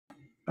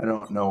I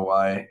don't know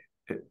why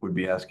it would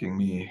be asking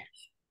me.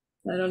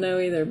 I don't know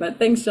either, but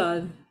thanks,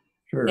 Sean. Hey,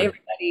 Sure.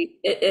 everybody.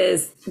 It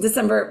is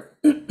December,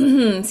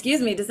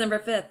 excuse me, December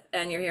 5th,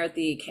 and you're here at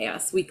the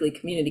Chaos Weekly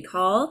Community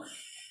Call.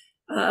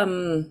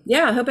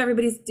 Yeah, I hope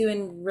everybody's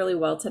doing really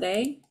well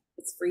today.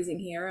 It's freezing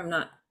here. I'm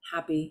not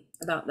happy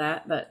about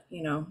that, but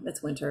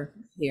it's winter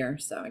here,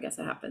 so I guess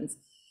it happens.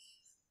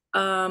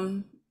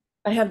 Um,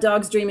 I have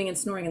dogs dreaming and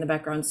snoring in the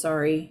background.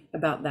 Sorry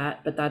about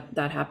that, but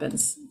that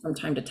happens from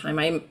time to time.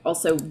 I'm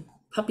also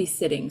puppy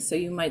sitting, so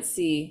you might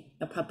see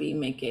a puppy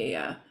make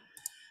a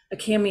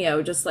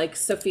cameo, just like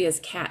Sophia's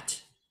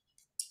cat.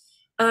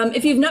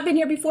 If you've not been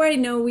here before, I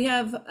know we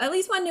have at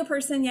least one new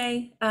person,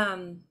 yay.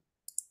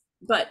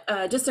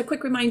 But just a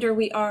quick reminder,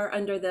 we are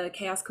under the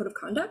CHAOSS Code of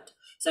Conduct.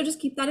 So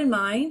just keep that in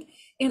mind.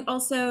 And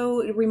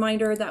also a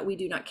reminder that we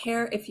do not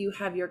care if you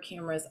have your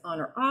cameras on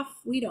or off.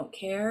 We don't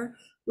care.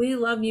 We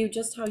love you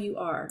just how you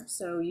are.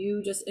 So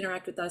you just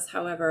interact with us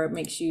however it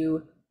makes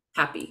you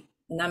happy.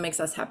 And that makes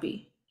us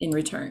happy in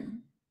return.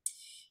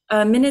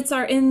 Minutes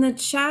are in the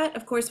chat.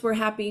 Of course, we're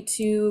happy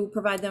to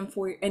provide them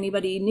for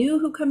anybody new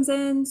who comes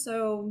in.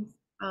 So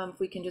if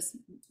we can just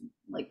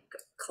like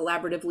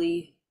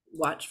collaboratively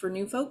watch for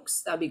new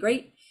folks, that'd be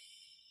great.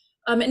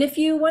 And if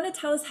you want to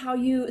tell us how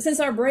since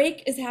our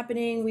break is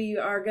happening, we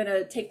are going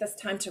to take this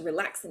time to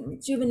relax and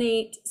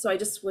rejuvenate. So I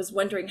just was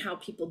wondering how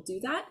people do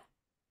that.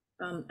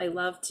 I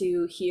love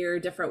to hear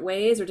different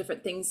ways or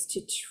different things to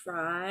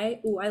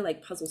try. Oh, I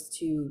like puzzles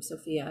too,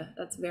 Sophia.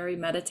 That's very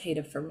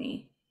meditative for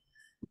me.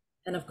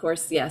 And of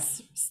course,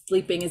 yes,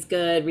 sleeping is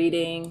good,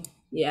 reading.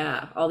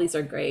 Yeah, all these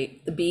are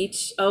great. The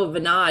beach. Oh,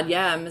 Vinod.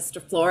 Yeah,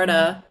 Mr.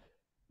 Florida,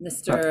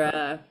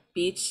 Mr.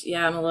 Beach.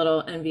 Yeah, I'm a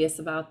little envious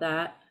about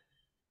that.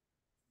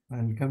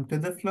 Welcome to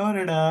the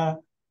Florida.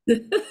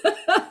 It's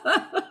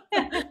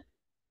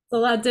a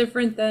lot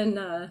different than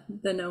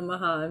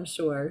Omaha, I'm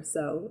sure.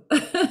 So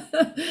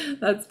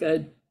that's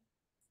good.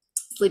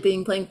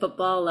 Sleeping, playing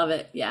football, love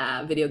it.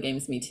 Yeah, video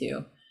games, me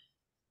too.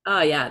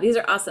 Oh yeah, these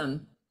are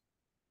awesome.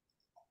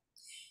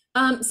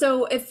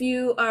 So if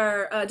you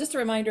are, just a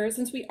reminder,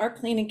 since we are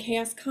planning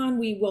CHAOSScon,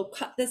 we will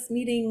cut this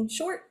meeting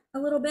short a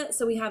little bit.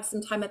 So we have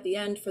some time at the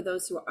end for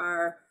those who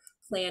are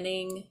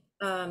planning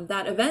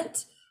that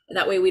event.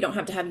 That way we don't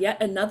have to have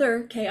yet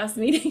another CHAOSS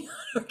meeting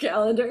on our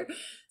calendar.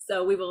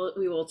 So we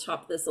will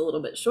chop this a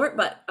little bit short,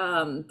 but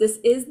this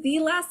is the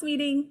last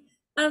meeting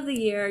of the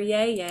year.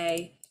 Yay,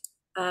 yay.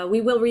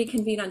 We will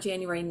reconvene on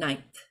January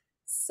 9th.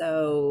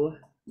 So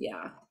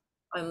yeah,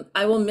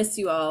 I will miss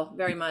you all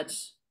very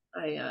much.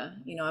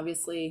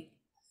 Obviously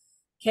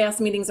CHAOSS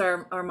meetings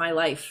are my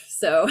life.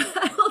 So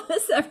I will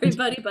miss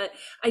everybody, but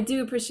I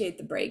do appreciate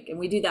the break. And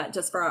we do that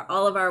just for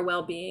all of our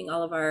well-being,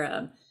 all of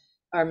our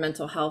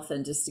mental health,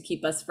 and just to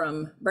keep us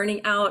from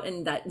burning out.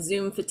 And that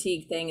Zoom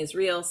fatigue thing is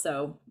real.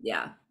 So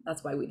yeah,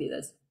 that's why we do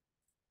this.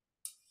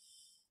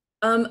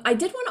 I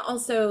did want to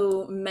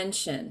also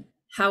mention,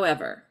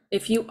 however,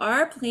 if you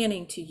are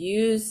planning to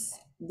use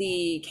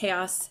the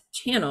CHAOSS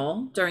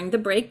channel during the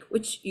break,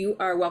 which you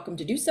are welcome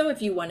to do so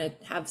if you want to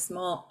have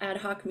small ad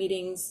hoc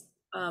meetings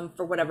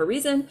for whatever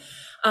reason,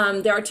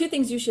 there are two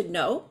things you should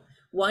know.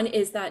 One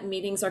is that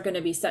meetings are going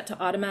to be set to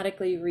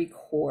automatically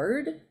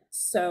record.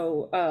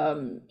 So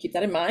keep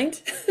that in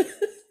mind.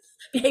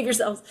 Behave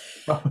yourselves.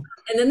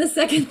 And then the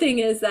second thing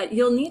is that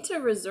you'll need to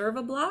reserve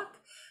a block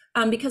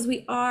because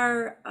we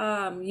are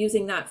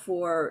using that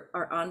for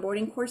our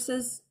onboarding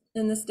courses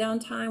in this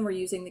downtime. We're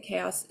using the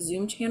CHAOSS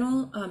Zoom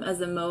channel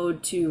as a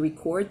mode to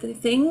record the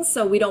things.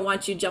 So we don't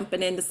want you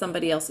jumping into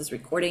somebody else's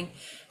recording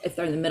if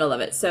they're in the middle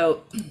of it.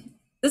 So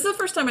this is the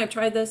first time I've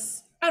tried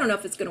this. I don't know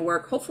if it's going to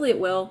work. Hopefully it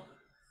will.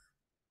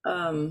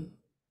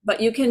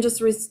 But you can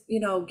just,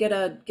 get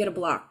a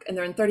block, and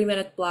they're in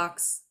 30-minute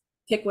blocks.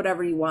 Pick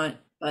whatever you want,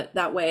 but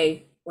that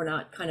way we're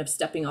not kind of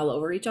stepping all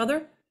over each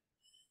other,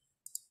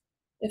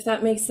 if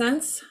that makes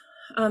sense.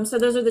 So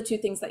those are the two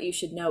things that you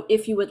should know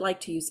if you would like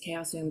to use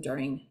CHAOSS Zoom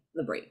during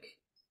the break.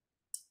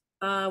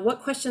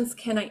 What questions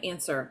can I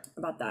answer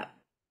about that?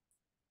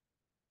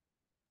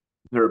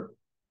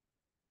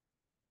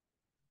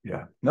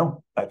 Yeah,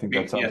 no, I think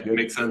that sounds good.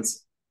 Makes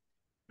sense.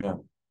 Yeah.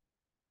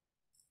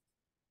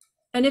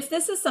 And if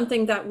this is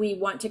something that we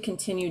want to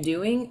continue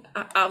doing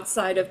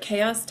outside of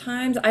CHAOSS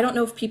times, I don't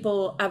know if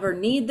people ever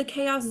need the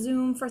CHAOSS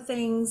Zoom for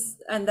things,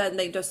 and then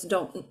they just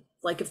don't,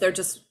 like if they're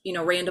just,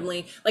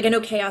 randomly, like I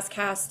know CHAOSS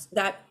Cast,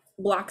 that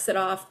blocks it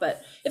off,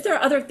 but if there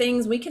are other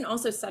things, we can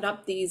also set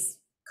up these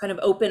kind of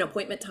open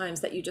appointment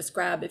times that you just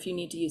grab if you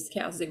need to use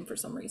CHAOSS Zoom for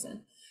some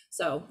reason.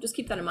 So just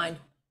keep that in mind.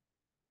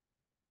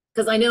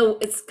 Because I know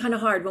it's kind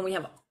of hard when we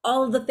have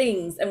all of the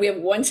things and we have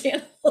one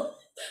channel,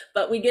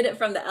 but we get it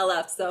from the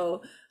LF.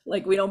 So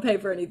like we don't pay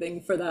for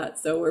anything for that.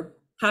 So we're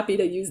happy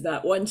to use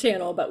that one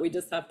channel, but we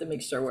just have to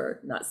make sure we're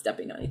not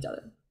stepping on each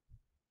other.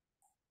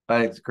 I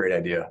think it's a great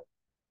idea.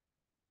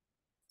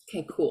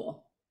 Okay,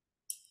 cool.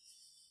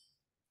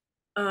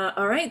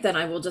 All right, then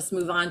I will just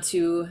move on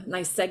to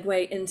nice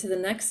segue into the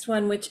next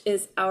one, which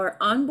is our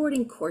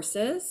onboarding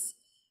courses.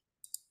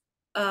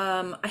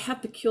 I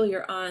have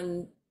Peculiar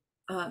on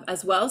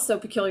as well. So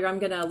Peculiar, I'm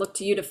going to look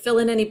to you to fill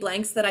in any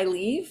blanks that I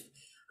leave.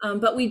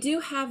 But we do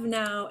have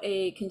now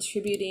a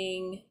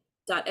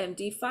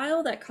contributing.md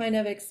file that kind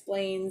of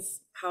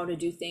explains how to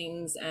do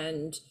things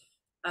and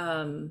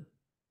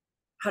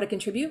how to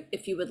contribute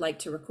if you would like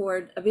to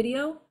record a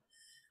video.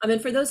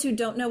 And for those who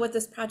don't know what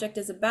this project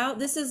is about,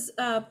 this is,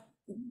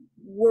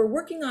 we're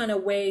working on a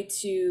way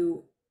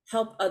to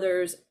help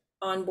others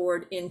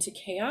onboard into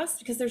CHAOSS,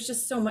 because there's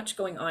just so much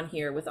going on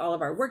here with all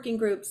of our working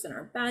groups and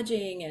our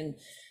badging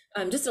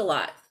and just a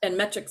lot, and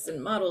metrics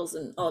and models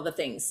and all the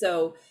things.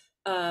 So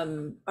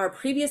our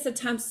previous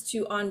attempts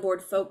to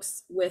onboard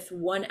folks with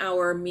 1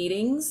 hour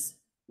meetings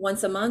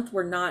once a month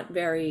were not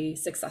very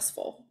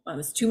successful.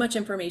 It's too much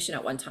information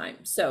at one time.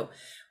 So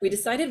we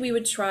decided we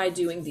would try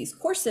doing these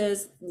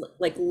courses,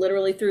 like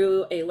literally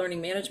through a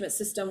learning management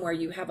system where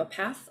you have a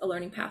path, a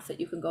learning path that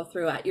you can go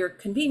through at your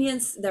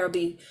convenience. There'll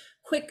be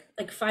quick,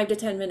 like 5 to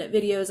 10 minute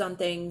videos on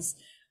things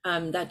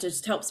that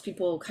just helps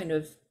people kind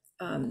of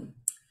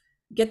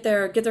get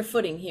their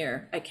footing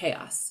here at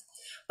CHAOSS.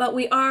 But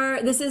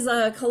this is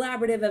a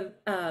collaborative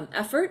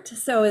effort.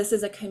 So this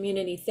is a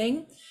community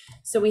thing.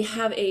 So we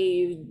have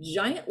a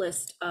giant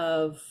list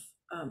of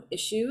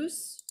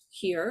issues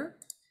here.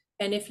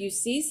 And if you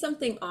see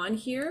something on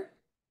here,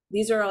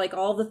 these are like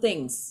all the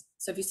things.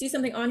 So if you see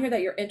something on here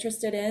that you're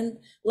interested in,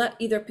 let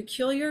either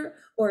Peculiar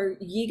or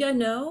Yiga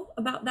know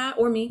about that,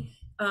 or me,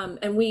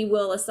 and we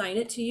will assign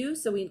it to you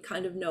so we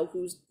kind of know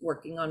who's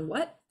working on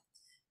what.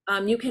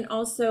 You can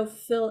also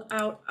fill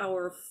out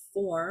our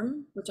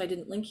form, which I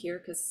didn't link here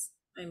because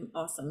I'm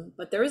awesome,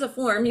 but there is a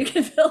form you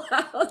can fill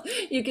out.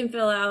 You can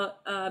fill out,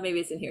 maybe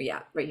it's in here,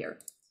 yeah, right here.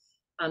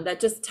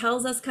 That just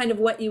tells us kind of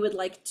what you would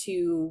like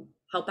to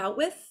help out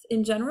with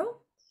in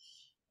general.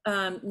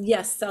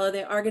 Yes, Stella,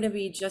 they are going to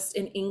be just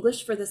in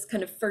English for this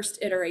kind of first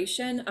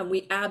iteration.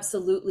 We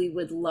absolutely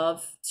would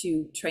love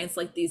to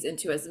translate these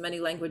into as many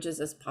languages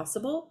as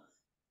possible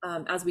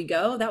as we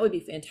go. That would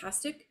be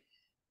fantastic.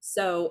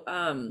 So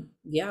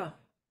yeah,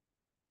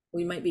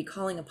 we might be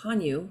calling upon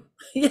you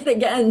yet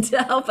again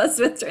to help us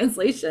with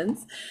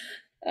translations.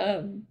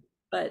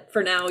 But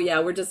for now, yeah,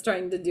 we're just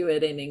trying to do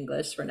it in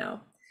English for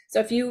now. So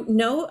if you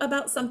know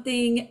about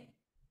something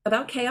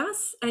about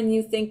CHAOSS and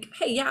you think,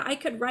 hey, yeah, I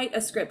could write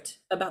a script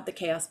about the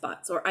CHAOSS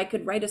bots, or I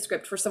could write a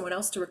script for someone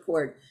else to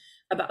record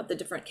about the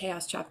different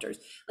CHAOSS chapters,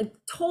 like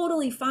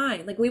totally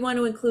fine. Like we want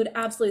to include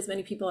absolutely as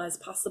many people as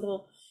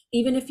possible.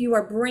 Even if you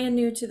are brand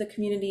new to the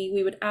community,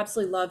 we would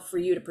absolutely love for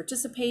you to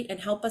participate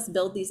and help us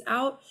build these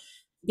out.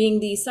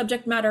 Being the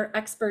subject matter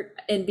expert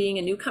and being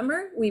a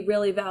newcomer, we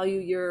really value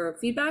your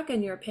feedback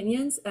and your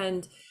opinions.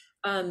 And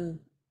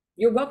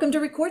you're welcome to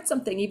record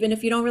something, even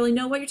if you don't really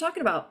know what you're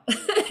talking about.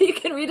 You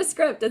can read a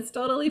script, it's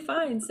totally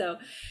fine. So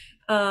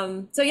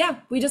yeah,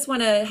 we just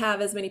want to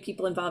have as many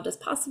people involved as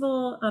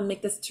possible,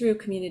 make this true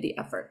community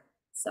effort.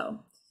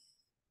 So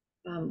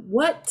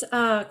what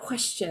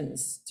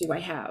questions do I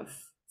have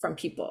from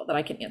people that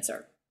I can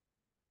answer?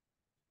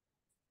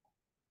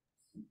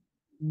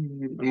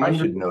 I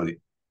should know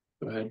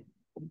Go ahead.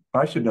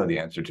 I should know the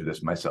answer to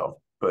this myself,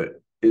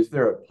 but is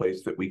there a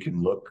place that we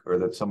can look, or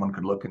that someone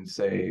could look and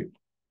say,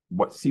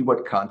 see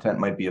what content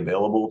might be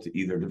available to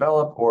either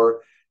develop,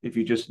 or if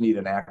you just need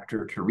an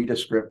actor to read a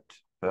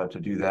script to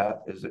do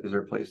that, is there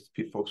a place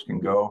folks can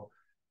go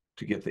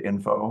to get the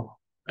info?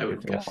 I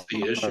would guess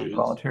the issues.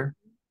 Volunteer?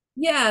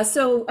 Yeah,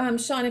 so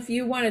Sean, if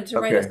you wanted to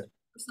write a script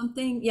or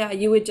something, yeah,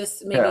 you would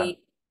just maybe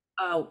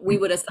we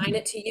would assign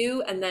it to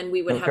you, and then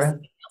we would have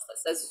something else that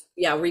says,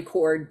 yeah,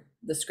 record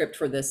the script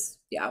for this.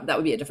 Yeah, that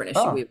would be a different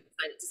issue. We would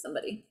assign it to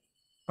somebody.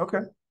 Okay.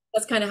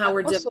 That's kind of how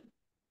we're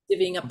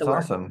divvying up the work.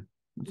 Awesome.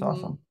 That's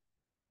awesome.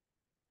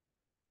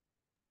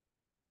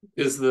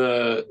 Is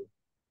the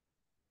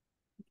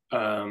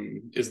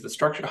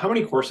structure, how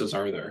many courses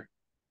are there?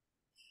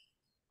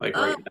 Like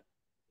right now?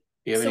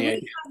 Do you have any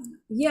idea?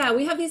 Yeah,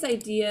 we have these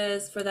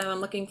ideas for them. I'm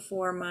looking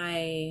for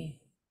my,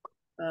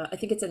 I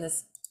think it's in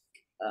this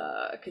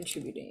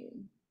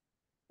contributing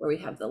where we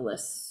have the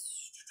list.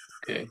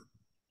 Okay.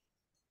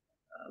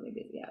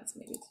 Maybe it's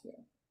here.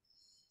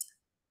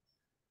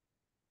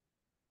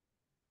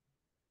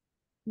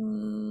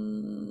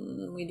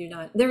 We do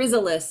not. There is a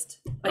list.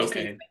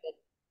 Okay.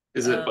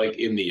 Is it like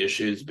in the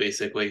issues,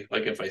 basically?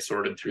 Like if I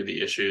sorted through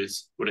the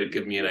issues, would it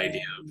give me an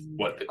idea of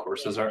what the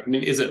courses are? I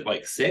mean, is it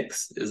like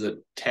 6? Is it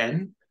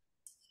 10?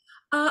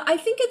 I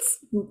think it's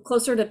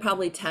closer to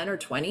probably 10 or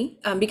 20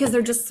 because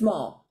they're just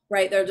small,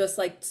 right? They're just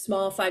like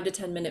small 5 to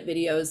 10 minute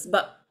videos,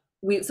 but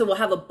we'll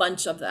have a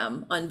bunch of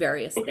them on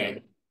various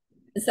things.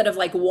 Instead of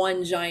like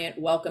one giant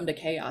welcome to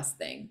CHAOSS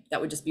thing, that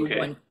would just be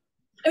one.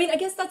 I mean, I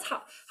guess that's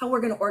how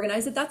we're going to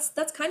organize it. That's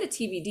kind of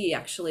TBD,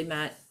 actually,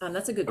 Matt.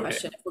 That's a good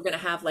question. If we're going to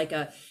have like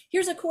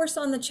here's a course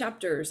on the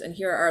chapters, and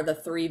here are the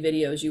 3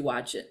 videos you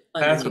watch it.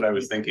 That's what I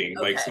was thinking.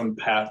 Like some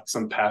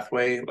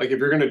pathway. Like if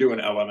you're going to do an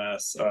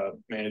LMS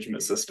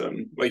management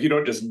system, like you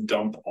don't just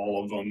dump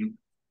all of them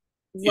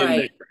in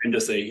there and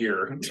just say,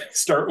 here,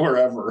 start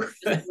wherever.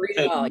 Just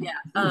read it all, yeah.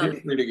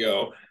 You're free to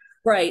go.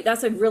 Right.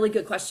 That's a really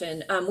good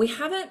question. We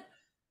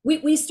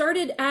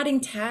started adding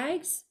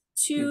tags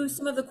to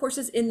some of the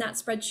courses in that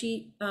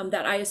spreadsheet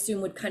that I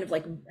assume would kind of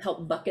like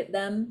help bucket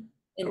them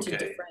into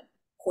different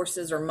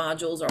courses or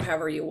modules, or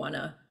however you want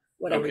to,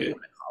 whatever you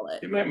want to call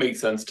it. It might make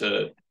sense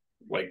to,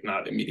 like,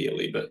 not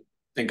immediately, but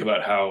think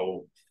about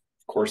how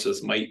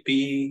courses might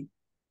be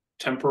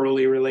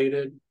temporally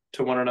related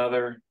to one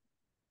another.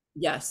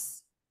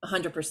 Yes,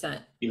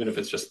 100%. Even if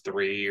it's just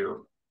 3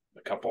 or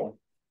a couple.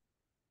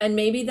 And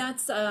maybe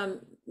that's a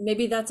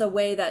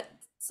way that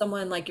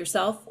someone like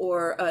yourself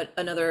or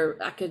another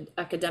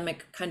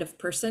academic kind of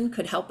person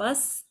could help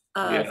us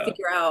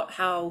figure out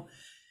how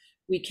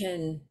we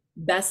can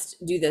best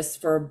do this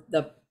for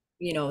the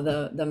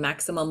the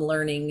maximum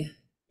learning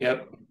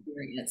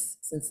experience,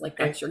 since like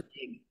that's your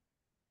gig.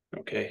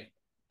 Okay,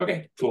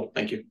 cool,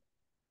 thank you.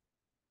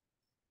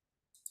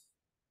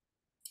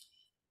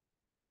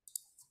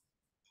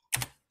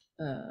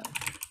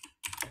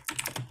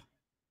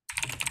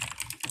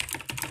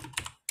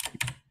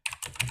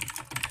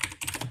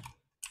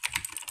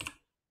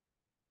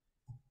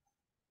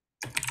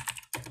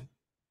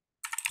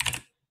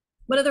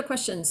 What other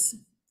questions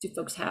do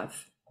folks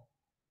have?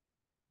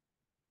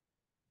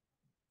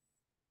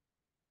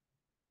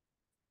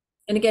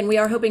 And again, we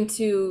are hoping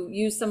to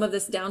use some of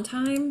this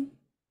downtime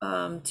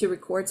to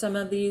record some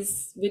of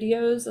these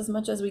videos as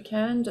much as we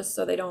can, just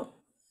so they don't,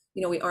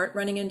 we aren't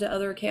running into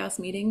other CHAOSS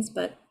meetings,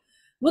 but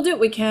we'll do what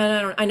we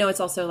can. I know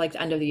it's also like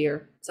the end of the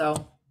year,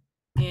 so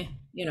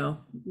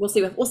we'll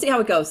see how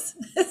it goes.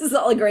 This is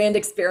all a grand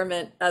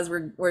experiment as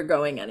we're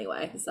going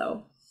anyway.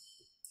 So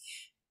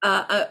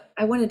I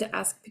wanted to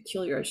ask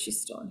Peculiar, is she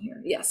still in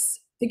here? Yes.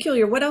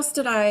 Peculiar, what else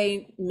did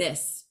I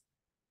miss?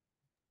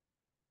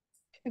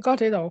 I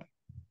got it all.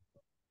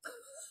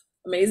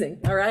 Amazing.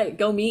 All right,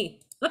 go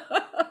me.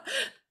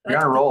 You're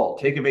on a roll.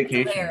 Take a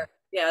vacation.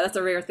 Yeah, that's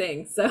a rare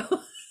thing.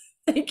 So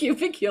thank you,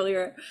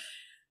 Peculiar.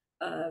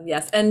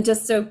 Yes, and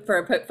just so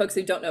for folks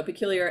who don't know,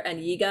 Peculiar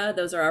and Yiga,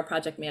 those are our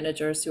project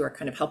managers who are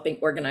kind of helping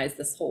organize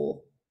this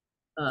whole,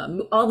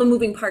 all the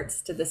moving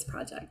parts to this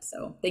project.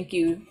 So thank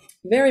you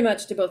very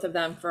much to both of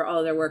them for all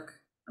of their work.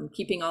 I'm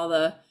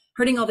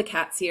herding all the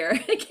cats here,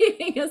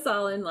 keeping us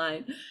all in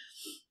line.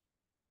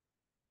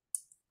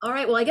 All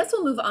right, well, I guess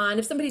we'll move on.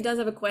 If somebody does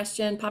have a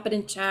question, pop it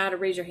in chat or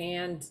raise your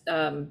hand.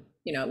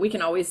 We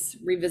can always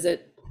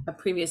revisit a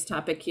previous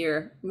topic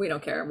here. We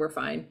don't care, we're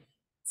fine.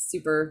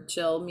 Super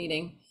chill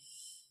meeting.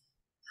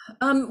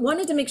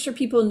 Wanted to make sure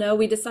people know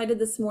we decided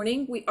this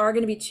morning we are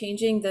going to be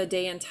changing the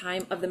day and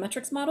time of the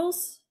metrics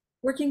models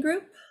working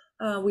group.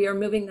 We are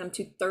moving them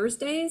to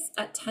Thursdays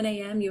at 10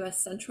 a.m.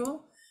 US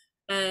Central,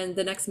 and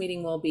the next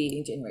meeting will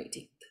be January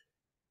 18th.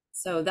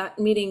 So that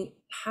meeting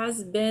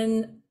has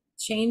been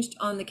changed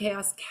on the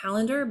CHAOSS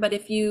calendar, but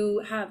if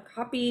you have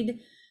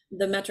copied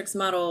the metrics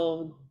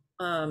model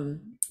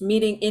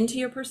meeting into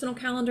your personal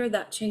calendar,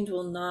 that change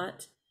will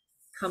not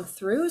come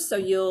through, so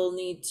you'll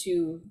need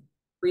to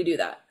redo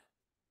that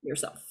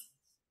yourself.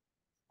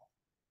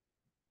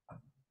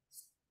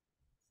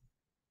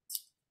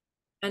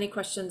 Any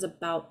questions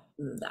about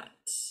that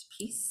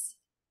piece?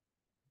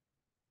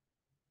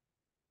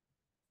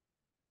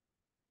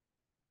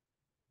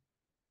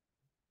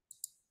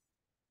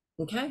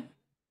 Okay.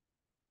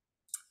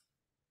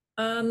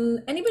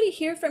 Anybody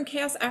here from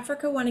CHAOSS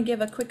Africa want to give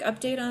a quick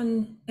update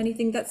on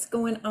anything that's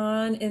going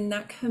on in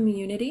that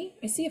community?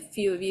 I see a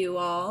few of you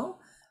all.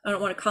 I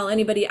don't want to call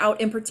anybody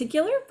out in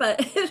particular, but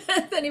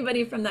if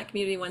anybody from that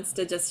community wants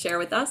to just share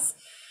with us,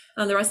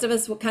 the rest of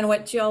us,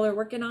 what y'all are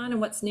working on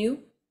and what's new,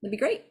 that'd be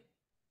great.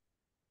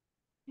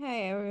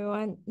 Hi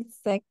everyone. It's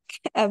like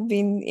I've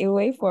been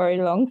away for a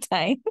long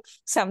time,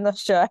 so I'm not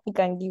sure I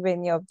can give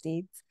any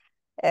updates.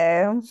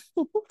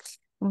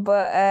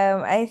 But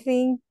I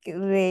think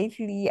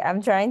lately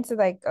I'm trying to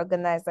like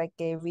organize like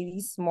a really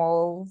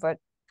small, but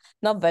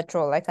not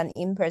virtual, like an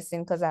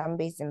in-person, because I'm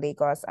based in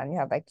Lagos and you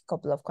have like a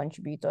couple of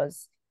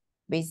contributors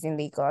based in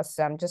Lagos.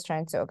 So I'm just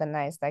trying to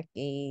organize like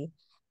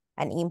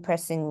an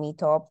in-person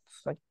meetup,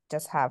 like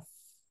just have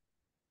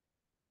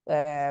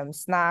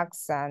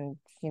snacks and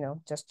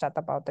just chat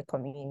about the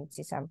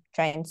community. So I'm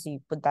trying to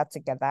put that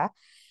together.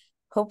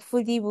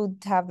 Hopefully we'll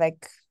have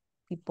like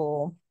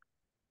people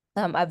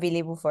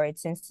available for it,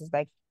 since it's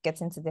like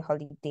getting to the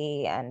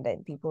holiday and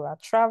then people are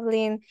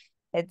traveling.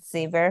 It's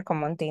a very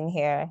common thing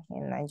here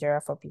in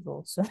Nigeria for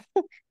people to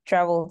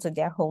travel to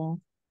their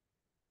home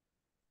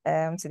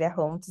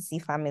to see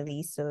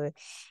family. So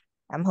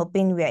I'm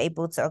hoping we are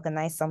able to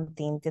organize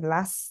something. The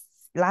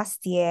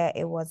last year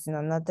it was in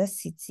another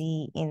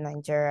city in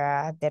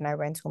Nigeria. Then I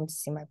went home to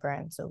see my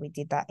parents. So we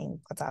did that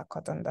in Port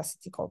Harcourt, on the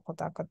city called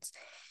Port Harcourt.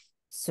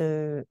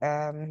 So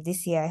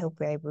this year I hope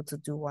we're able to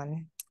do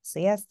one. So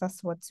yes,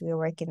 that's what we're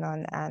working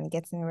on and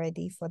getting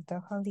ready for the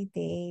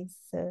holidays.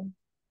 So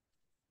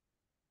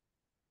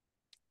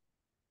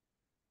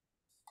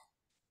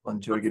well,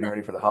 enjoy getting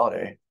ready for the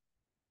holiday.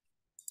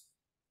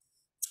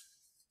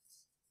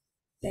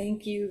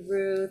 Thank you,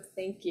 Ruth.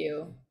 Thank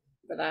you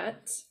for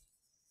that.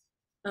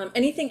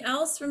 Anything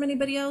else from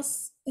anybody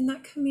else in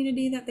that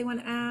community that they want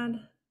to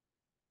add?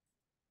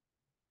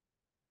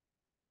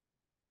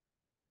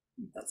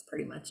 That's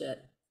pretty much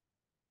it.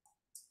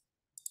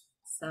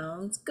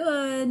 Sounds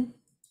good.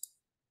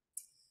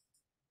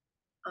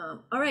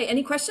 All right,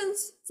 any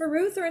questions for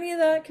Ruth or any of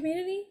the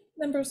community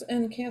members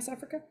in CHAOSS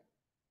Africa?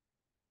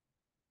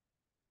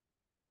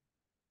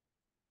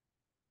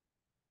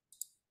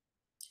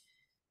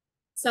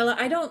 Stella,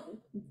 I don't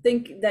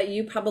think that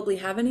you probably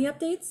have any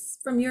updates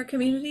from your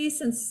community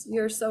since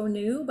you're so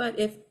new, but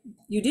if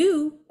you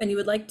do and you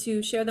would like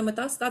to share them with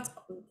us, that's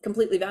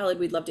completely valid.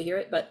 We'd love to hear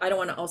it, but I don't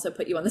want to also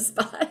put you on the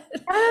spot.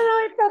 No,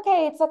 it's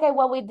okay. It's okay.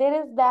 What we did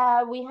is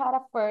that we had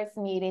a first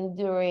meeting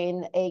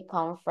during a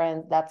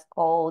conference that's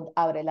called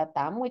Abre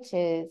Latam, which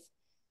is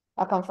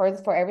a conference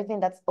for everything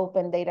that's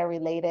open data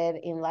related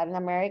in Latin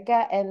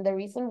America. And the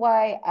reason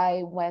why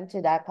I went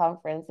to that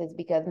conference is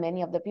because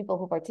many of the people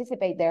who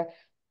participate there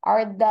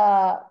are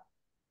the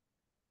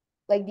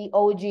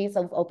OGs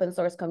of open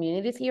source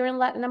communities here in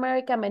Latin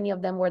America. Many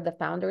of them were the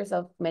founders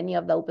of many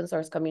of the open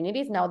source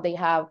communities. Now they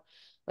have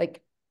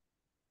like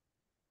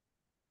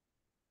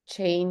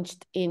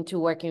changed into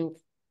working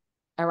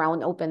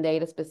around open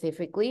data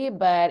specifically,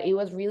 but it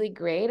was really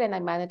great. And I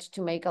managed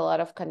to make a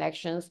lot of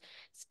connections,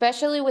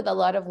 especially with a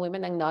lot of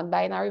women and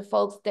non-binary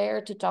folks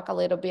there, to talk a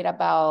little bit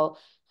about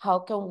how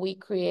can we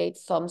create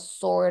some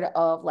sort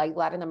of like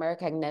Latin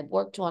American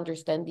network to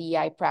understand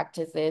DEI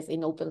practices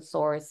in open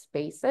source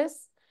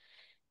spaces.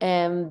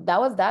 And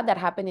that was that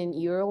happened in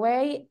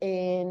Uruguay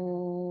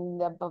in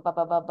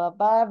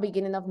the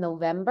beginning of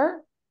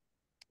November.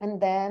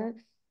 And then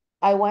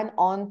I went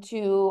on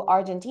to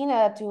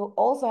Argentina to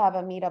also have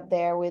a meetup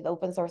there with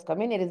open source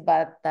communities,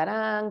 but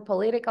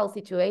political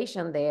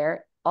situation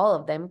there, all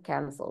of them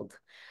canceled.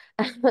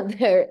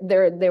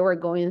 They were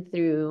going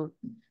through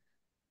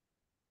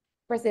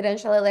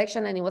presidential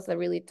election, and it was a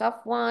really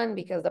tough one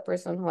because the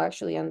person who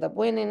actually ended up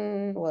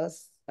winning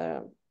was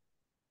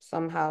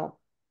somehow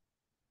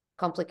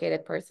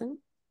complicated person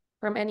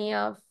from any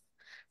of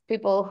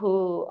people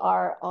who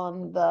are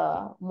on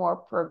the more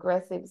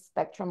progressive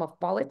spectrum of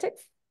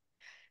politics.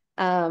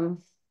 And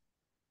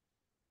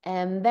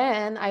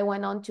then I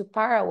went on to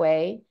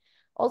Paraguay.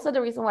 Also,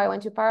 the reason why I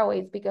went to Paraguay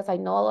is because I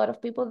know a lot of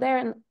people there,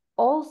 and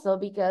also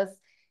because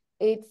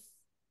it's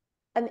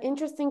an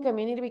interesting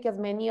community because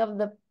many of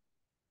the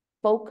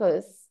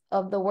focus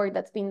of the work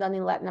that's been done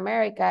in Latin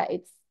America,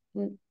 it's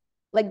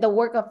like the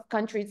work of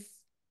countries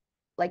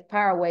like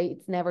Paraguay,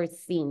 it's never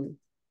seen.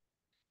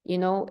 You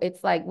know,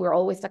 it's like we're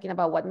always talking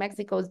about what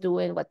Mexico is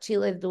doing, what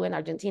Chile is doing,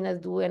 Argentina is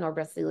doing, or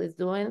Brazil is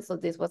doing. So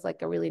this was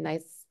like a really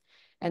nice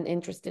and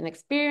interesting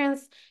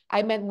experience.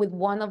 I met with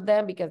one of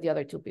them because the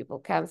other two people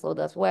canceled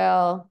as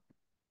well.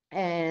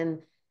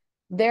 And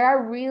they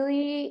are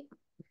really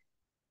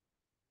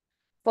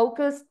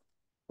focused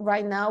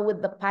right now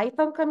with the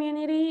Python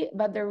community,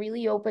 but they're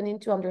really open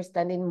into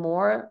understanding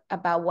more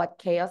about what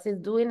CHAOSS is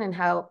doing and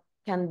how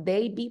can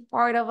they be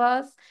part of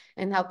us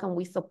and how can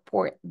we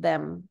support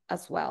them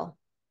as well.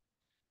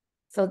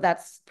 So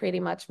that's pretty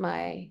much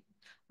my,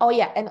 oh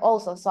yeah, and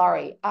also,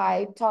 sorry,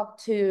 I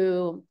talked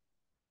to,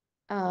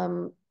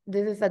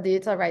 this is a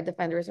digital right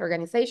defenders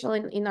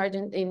organization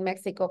in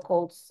Mexico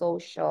called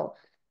Social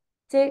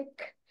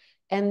Tick,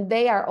 and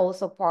they are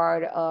also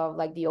part of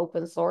like the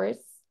open source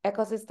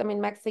ecosystem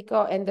in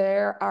Mexico, and they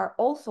are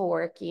also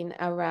working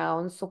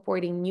around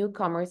supporting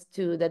newcomers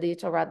to the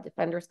digital right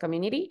defenders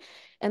community,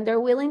 and they're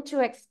willing to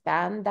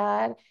expand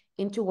that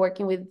into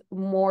working with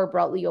more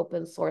broadly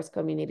open source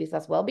communities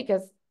as well,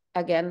 because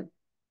again,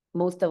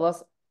 most of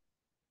us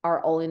are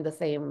all in the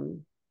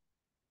same,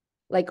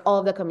 like all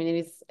of the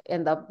communities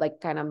end up like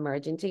kind of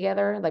merging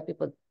together, like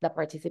people that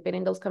participate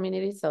in those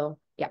communities. So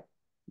yeah,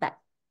 that.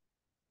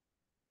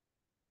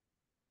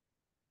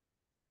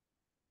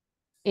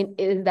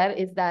 Is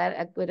that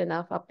a good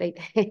enough update?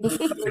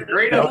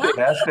 Great update.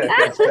 Fantastic.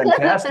 That's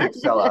fantastic,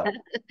 Stella.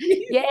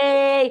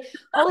 Yay.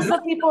 Also,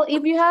 people,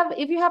 if you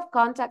have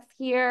contacts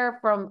here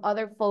from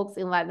other folks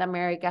in Latin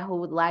America who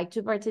would like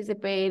to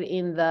participate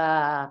in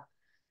the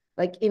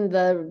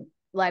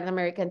Latin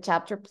American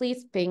chapter,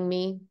 please ping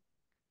me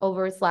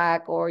over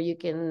Slack, or you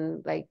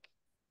can like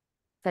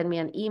send me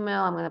an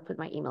email. I'm gonna put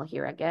my email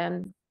here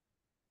again.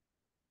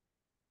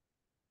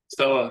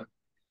 Stella,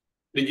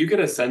 did you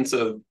get a sense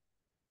of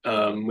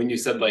when you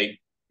said like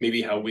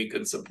maybe how we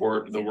could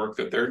support the work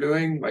that they're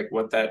doing, like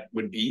what that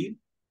would be,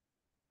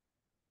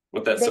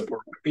 what that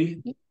support would be?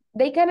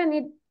 They kind of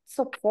need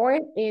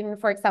support in,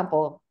 for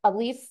example, at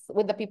least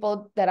with the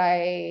people that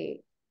I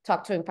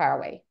talked to in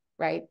Paraguay,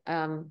 right?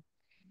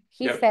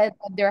 He Yep. said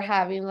that they're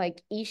having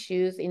like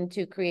issues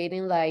into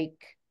creating like,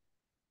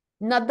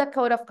 not the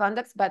code of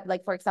conducts, but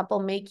like, for example,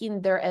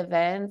 making their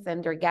events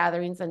and their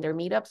gatherings and their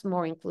meetups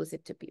more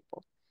inclusive to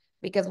people.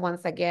 Because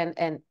once again,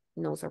 and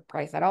no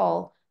surprise at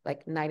all,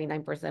 like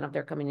 99% of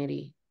their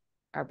community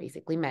are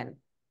basically men,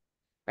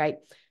 right?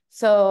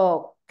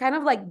 So kind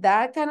of like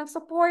that kind of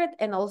support.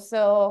 And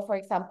also, for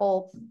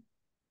example,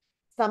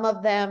 some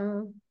of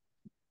them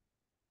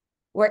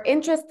were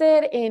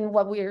interested in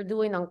what we're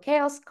doing on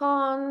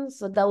CHAOSScon,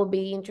 so that would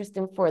be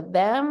interesting for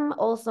them.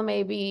 Also,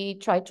 maybe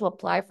try to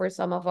apply for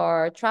some of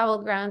our travel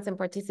grants and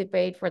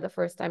participate for the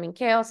first time in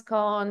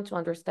CHAOSScon to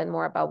understand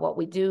more about what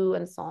we do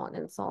and so on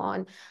and so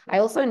on. I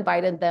also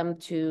invited them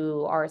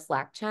to our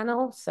Slack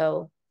channel,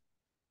 so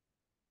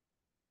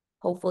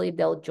hopefully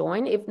they'll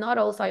join. If not,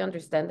 also I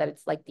understand that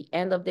it's like the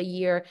end of the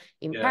year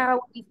in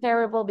Paraguay is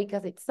terrible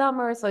because it's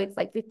summer, so it's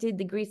like 50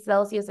 degrees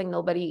Celsius and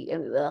nobody,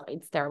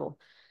 it's terrible.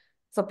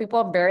 So people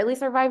are barely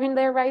surviving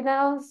there right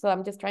now. So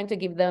I'm just trying to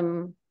give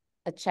them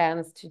a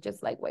chance to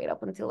just like wait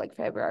up until like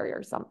February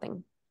or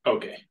something.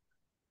 Okay,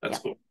 that's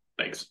cool.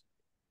 Thanks.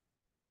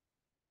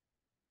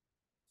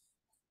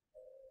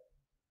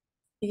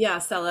 Yeah,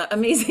 Stella,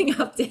 amazing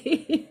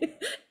update.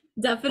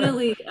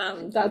 Definitely.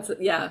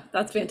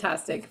 That's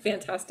fantastic.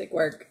 Fantastic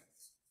work.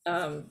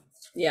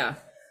 Yeah.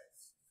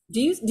 Do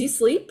you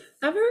sleep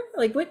ever?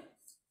 Like what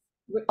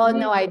Oh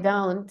no, I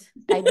don't.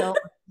 I don't.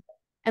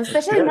 And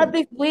especially not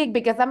this week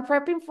because I'm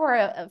prepping for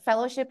a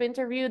fellowship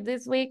interview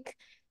this week.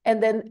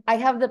 And then I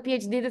have the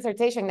PhD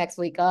dissertation next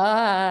week.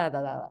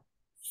 That'll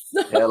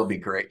be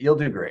great. You'll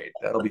do great.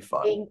 That'll be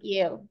fun. Thank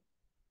you.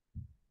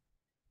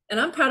 And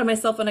I'm proud of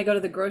myself when I go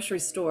to the grocery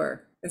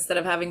store instead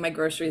of having my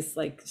groceries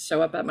like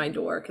show up at my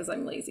door because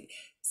I'm lazy.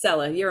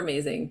 Stella, you're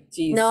amazing.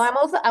 Jeez. No,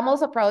 I'm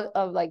also proud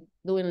of like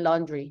doing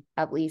laundry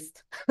at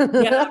least.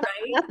 Yeah,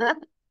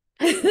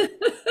 right.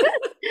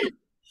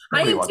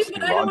 I am too,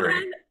 but I don't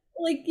have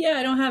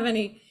I don't have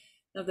any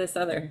of this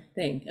other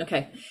thing.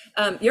 Okay.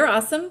 You're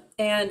awesome.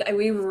 And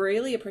we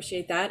really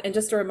appreciate that. And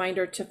just a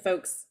reminder to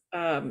folks,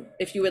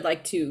 if you would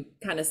like to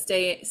kind of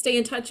stay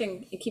in touch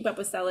and keep up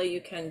with Stella,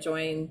 you can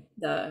join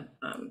the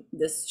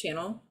this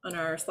channel on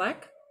our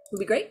Slack. Would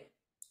be great.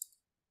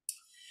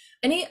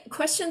 Any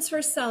questions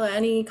for Stella?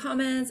 Any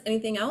comments?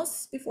 Anything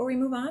else before we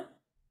move on?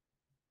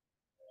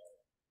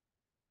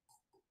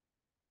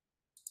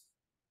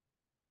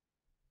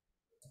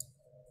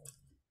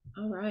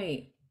 All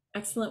right.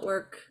 Excellent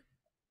work.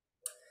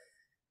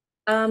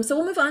 So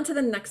we'll move on to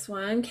the next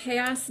one,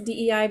 CHAOSS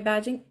DEI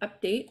badging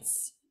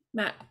updates.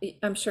 Matt,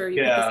 I'm sure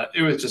you. Yeah,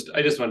 it was just,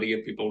 I just wanted to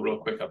give people a real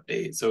quick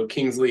update. So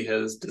Kingsley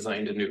has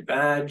designed a new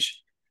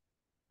badge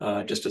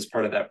just as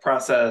part of that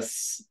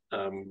process.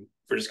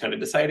 We're just kind of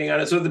deciding on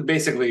it. So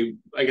basically,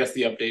 I guess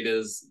the update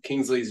is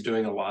Kingsley's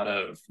doing a lot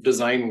of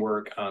design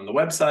work on the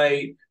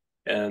website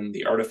and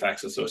the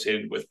artifacts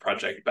associated with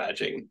project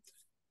badging.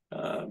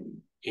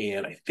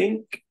 And I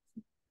think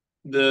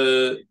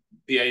the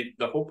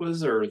hope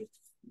was,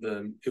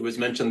 it was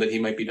mentioned that he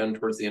might be done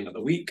towards the end of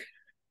the week,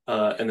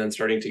 and then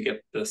starting to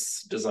get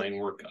this design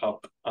work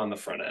up on the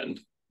front end.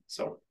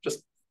 So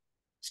just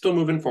still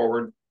moving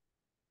forward.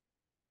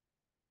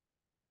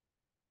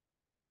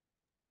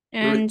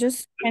 And Ruth,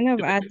 just kind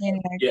of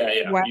adding like,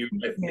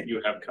 I think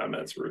you have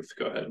comments, Ruth.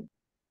 Go ahead.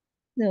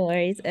 No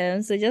worries.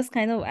 So just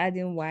kind of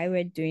adding why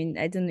we're doing,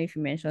 I don't know if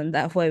you mentioned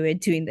that, why we're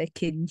doing the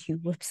new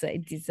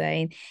website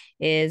design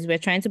is we're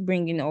trying to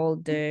bring in all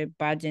the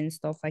badging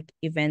stuff like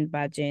event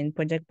badging,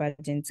 project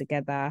badging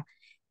together,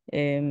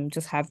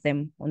 just have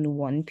them on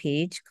one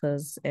page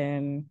because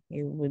it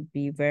would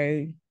be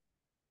very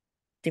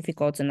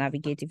difficult to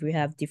navigate if we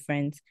have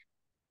different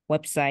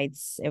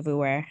websites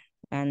everywhere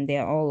and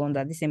they're all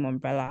under the same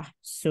umbrella.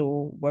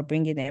 So we're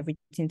bringing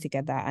everything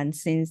together, and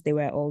since they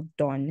were all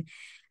done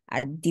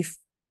at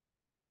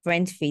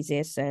different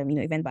phases,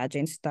 event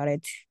badging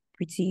started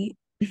the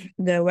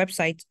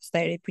website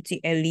started pretty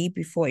early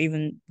before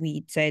even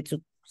we decided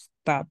to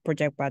start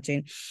project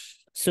badging.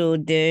 So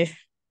the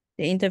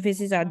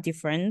interfaces are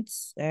different,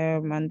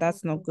 and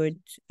that's not good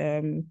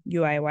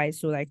UI wise.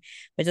 So like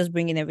we're just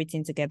bringing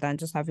everything together and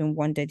just having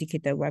one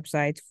dedicated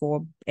website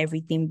for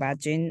everything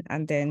badging,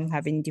 and then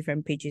having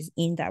different pages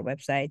in that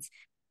website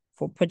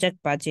for project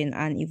badging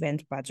and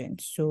event badging.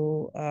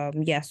 So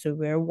so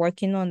we're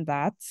working on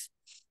that,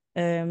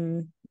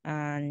 and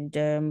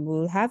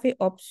we'll have it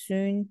up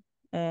soon.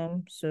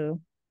 So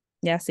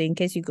in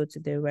case you go to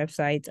the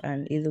website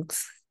and it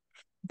looks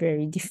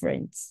very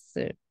different,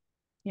 so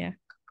yeah.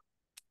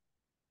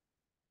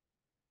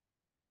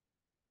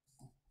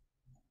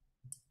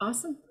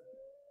 Awesome.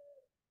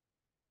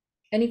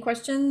 Any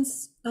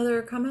questions,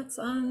 other comments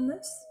on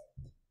this?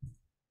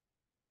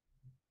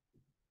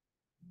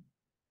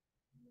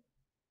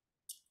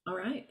 All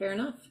right, fair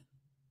enough.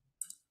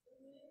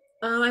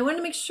 I wanted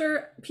to make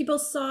sure people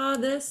saw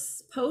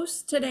this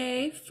post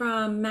today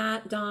from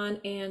Matt, Don,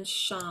 and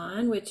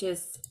Sean, which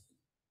is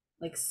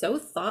like so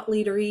thought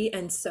leadery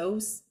and so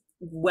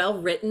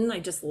well written. I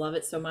just love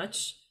it so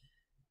much.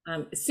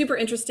 Super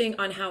interesting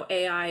on how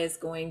AI is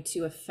going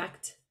to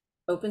affect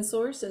open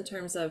source in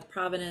terms of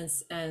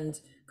provenance and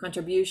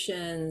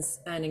contributions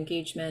and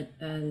engagement,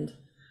 and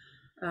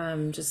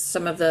just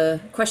some of the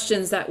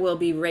questions that will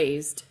be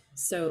raised.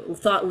 So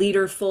thought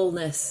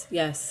leaderfulness,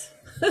 yes.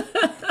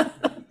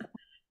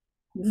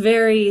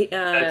 Very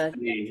front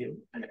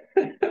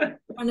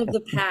of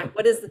the pack.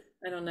 What is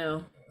I don't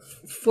know,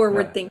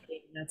 forward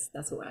thinking.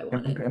 That's what I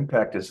wanted.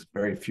 Impact is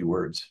very few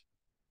words,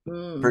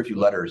 very few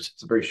letters.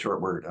 It's a very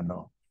short word. I don't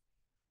know.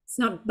 It's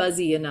not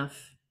buzzy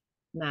enough,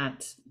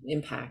 Matt.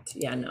 Impact.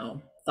 Yeah,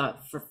 no.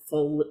 Thought for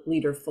full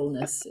leader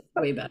fullness,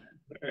 way better.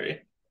 All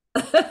right.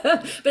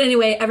 But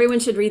anyway,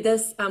 everyone should read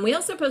this. We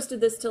also posted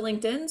this to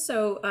LinkedIn.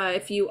 So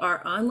if you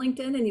are on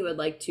LinkedIn and you would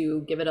like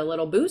to give it a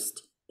little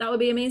boost, that would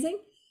be amazing.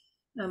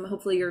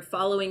 Hopefully you're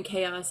following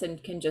CHAOSS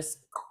and can just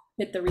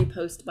hit the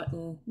repost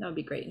button. That would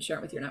be great, and share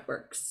it with your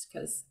networks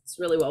because it's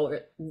really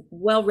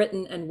well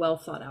written and well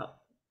thought out.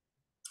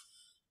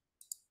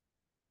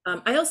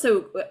 I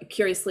also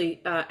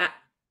curiously,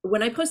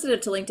 when I posted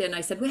it to LinkedIn, I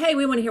said, well, hey,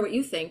 we want to hear what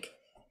you think.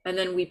 And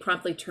then we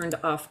promptly turned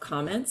off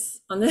comments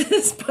on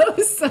this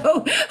post.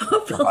 So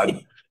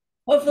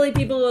hopefully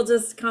people will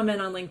just comment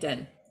on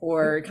LinkedIn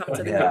or come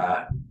to the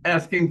group.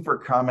 Asking for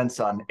comments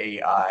on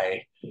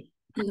AI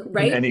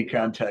right? in any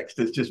context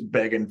is just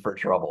begging for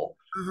trouble.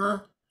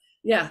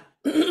 Yeah.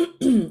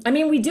 I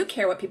mean, we do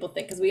care what people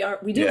think because we do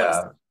want to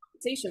start a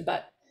conversation,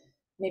 but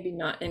maybe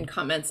not in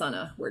comments on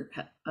a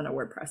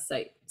WordPress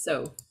site.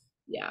 So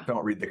yeah.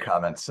 Don't read the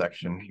comments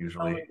section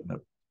usually in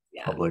the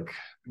public.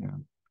 Yeah.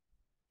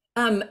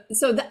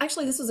 So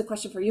actually, this was a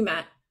question for you,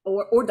 Matt,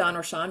 or Don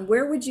or Sean.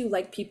 Where would you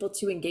like people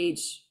to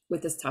engage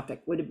with this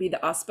topic? Would it be the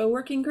OSPO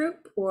working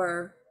group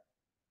or?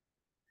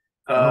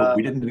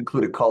 We didn't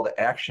include a call to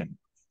action.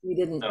 We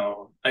didn't.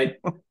 No, I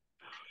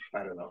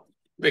don't know.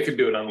 They could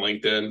do it on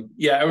LinkedIn.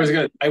 Yeah, I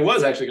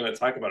was actually gonna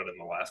talk about it in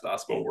the last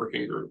OSPO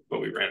working group,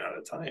 but we ran out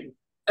of time.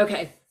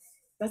 Okay,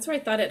 that's where I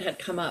thought it had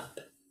come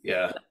up.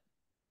 Yeah.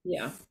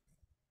 Yeah.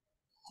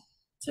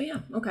 So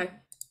yeah, okay.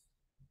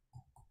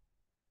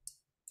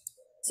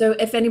 So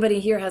if anybody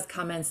here has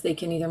comments, they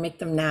can either make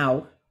them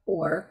now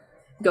or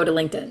go to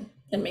LinkedIn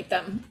and make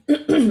them,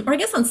 or I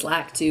guess on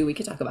Slack too. We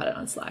could talk about it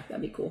on Slack.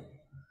 That'd be cool.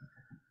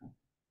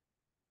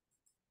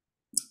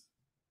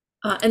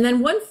 And then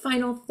one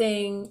final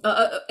thing.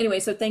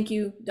 Anyway, so thank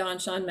you, Don,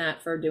 Sean,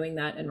 Matt, for doing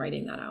that and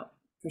writing that out.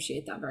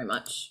 Appreciate that very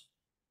much.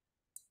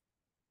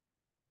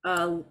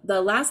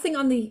 The last thing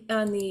on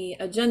the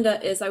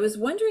agenda is I was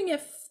wondering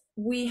if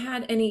we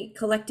had any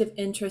collective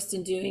interest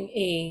in doing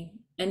a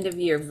end of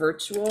year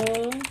virtual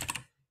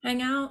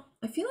hangout.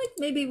 I feel like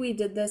maybe we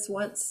did this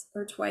once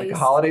or twice.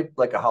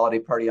 Like a holiday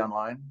party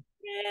online.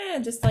 Yeah,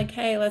 just like,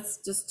 hey, let's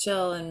just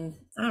chill and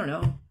I don't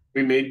know.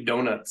 We made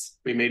donuts.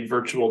 We made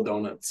virtual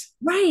donuts.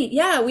 Right.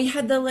 Yeah. We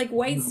had the like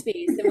white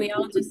space and we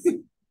all just,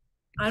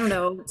 I don't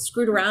know,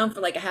 screwed around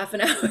for like a half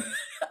an hour.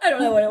 I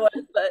don't know what it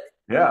was, but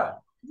yeah.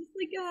 Just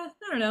like,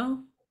 I don't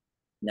know.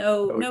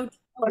 No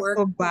work.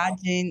 For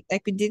badging.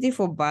 Like we did it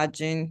for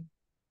badging.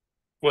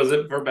 Was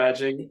it for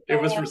badging?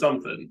 It was for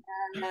something.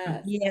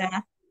 Yeah.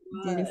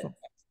 Did it for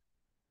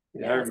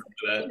yeah, I remember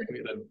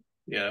that.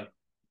 Yeah.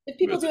 If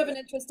people do have an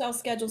interest, I'll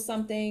schedule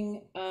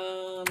something.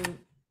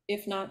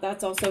 If not,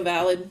 that's also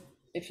valid.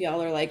 If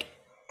y'all are like,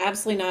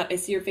 absolutely not, I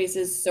see your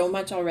faces so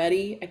much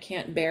already, I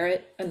can't bear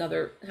it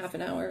another half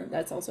an hour,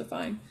 that's also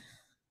fine.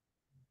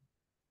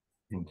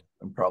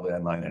 I'm probably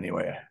online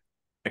anyway.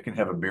 I can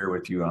have a beer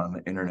with you on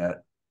the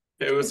internet.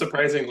 It was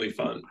surprisingly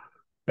fun.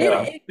 Yeah,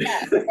 right?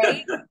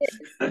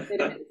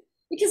 It is.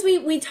 Because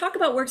we talk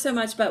about work so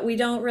much, but we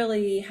don't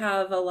really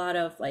have a lot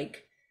of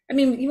like, I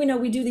mean, you know,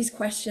 we do these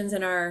questions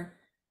in our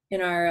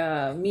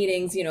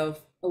meetings, you know,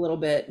 a little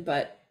bit,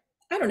 but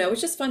I don't know,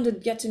 it's just fun to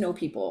get to know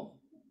people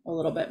a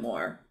little bit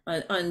more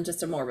on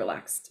just a more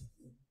relaxed,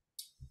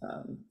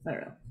 I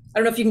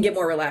don't know if you can get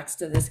more relaxed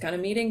to this kind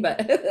of meeting,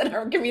 but in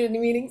our community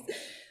meetings,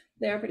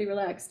 they are pretty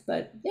relaxed,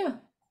 but yeah.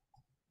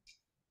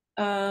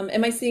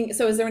 Am I seeing,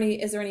 so is there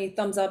any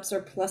thumbs ups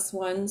or plus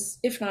ones?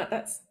 If not,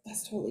 that's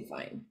totally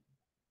fine.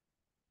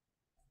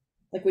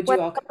 Like, would you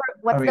all?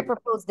 What's the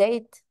proposed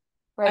date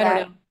for that? I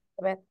don't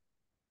know.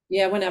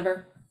 Yeah,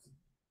 whenever.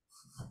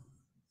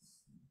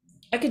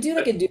 I could do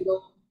like a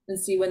doodle and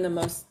see when the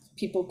most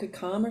people could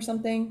come or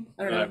something.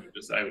 I don't know.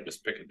 I would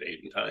just pick a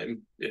date and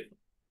time.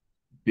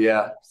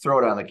 Yeah, throw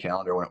it on the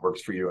calendar when it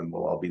works for you, and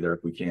we'll all be there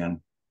if we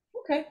can.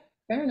 Okay,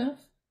 fair enough.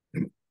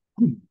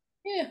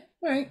 Yeah,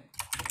 all right.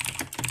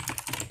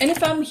 And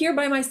if I'm here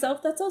by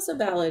myself, that's also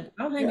valid.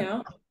 I'll hang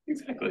out.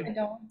 Exactly. My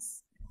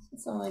dogs.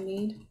 That's all I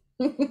need.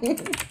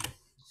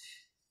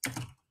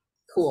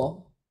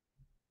 Cool.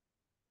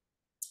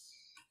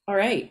 All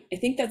right, I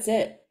think that's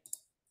it.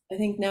 I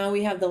think now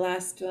we have the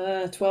last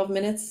 12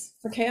 minutes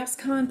for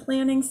CHAOSScon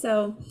planning.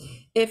 So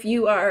if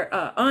you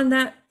are on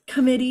that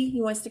committee,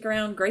 you want to stick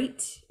around,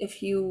 great.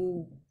 If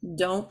you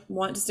don't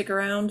want to stick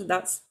around,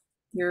 that's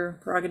your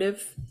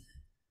prerogative.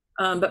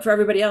 But for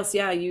everybody else,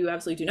 yeah, you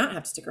absolutely do not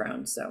have to stick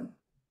around. So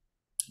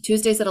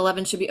Tuesdays at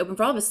 11 should be open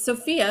for all of us.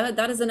 Sophia,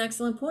 that is an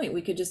excellent point.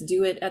 We could just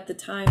do it at the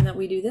time that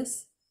we do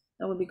this.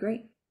 That would be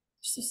great. You're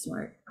so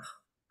smart. Oh,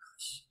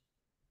 gosh.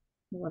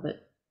 I love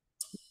it.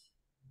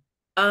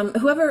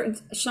 Whoever,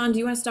 Sean, do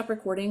you want to stop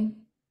recording?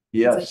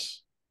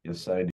 Yes. Yes, I do.